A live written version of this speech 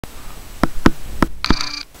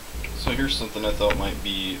So here's something I thought might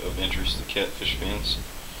be of interest to catfish fans.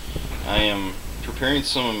 I am preparing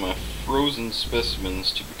some of my frozen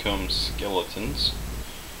specimens to become skeletons.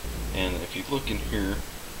 And if you look in here,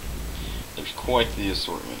 there's quite the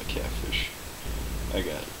assortment of catfish. I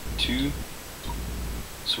got 2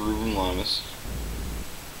 cerebrum limas.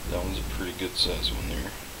 That one's a pretty good size one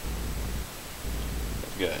there.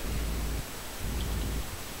 I've got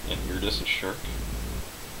an iridescent shark.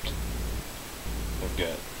 I've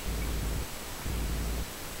got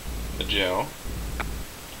a jowl.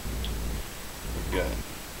 I've got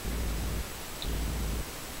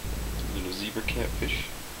little zebra catfish.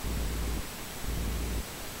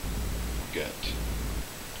 I've got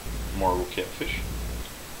marble catfish.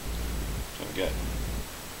 I've got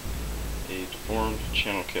a deformed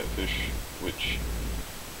channel catfish which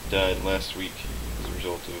died last week as a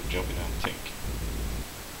result of jumping out of the tank.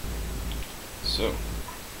 So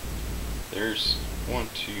there's 1,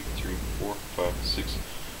 2, 3, 4, 5, 6,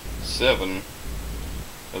 7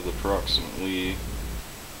 of the approximately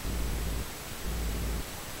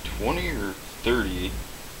 20 or 30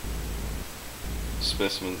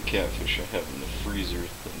 specimens of catfish I have in the freezer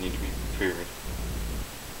that need to be prepared.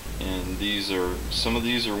 And some of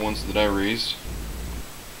these are ones that I raised.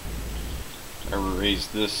 I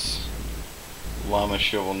raised this llama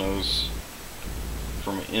shovel nose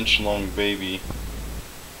from an inch-long baby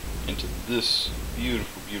into this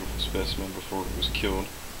beautiful, beautiful specimen before it was killed.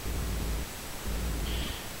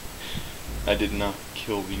 I did not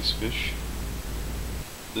kill these fish.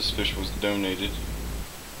 This fish was donated.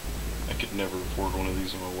 I could never afford one of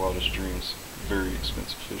these in my wildest dreams. Very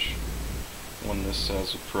expensive fish. One this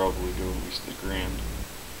size would probably go at least $1,000.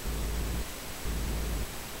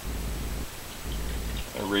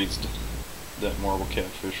 I raised that marble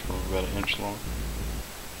catfish from about 1 inch long.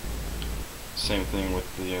 Same thing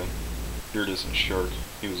with the iridescent shark.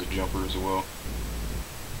 He was a jumper as well.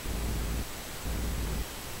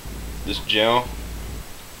 This jowl,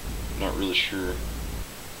 not really sure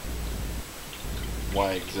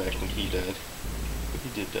why exactly he died, but he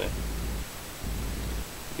did die.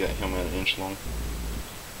 Got him at 1 inch long.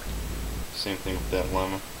 Same thing with that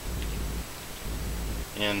llama.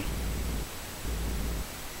 And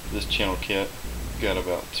this channel cat got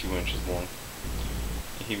about 2 inches long.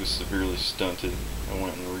 He was severely stunted. I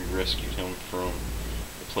went and re-rescued him from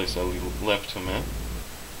the place I left him at.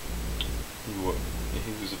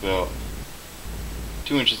 He was about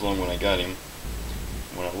 2 inches long when I got him.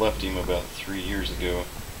 When I left him about 3 years ago,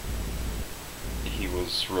 he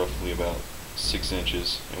was roughly about 6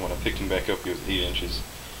 inches, and when I picked him back up he was 8 inches,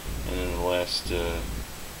 and in the last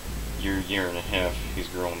year and a half he's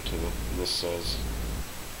grown to this size.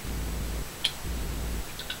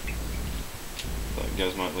 Thought you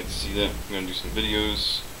guys might like to see that. I'm going to do some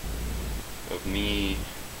videos of me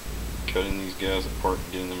cutting these guys apart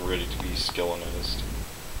and getting them ready to be skeletonized.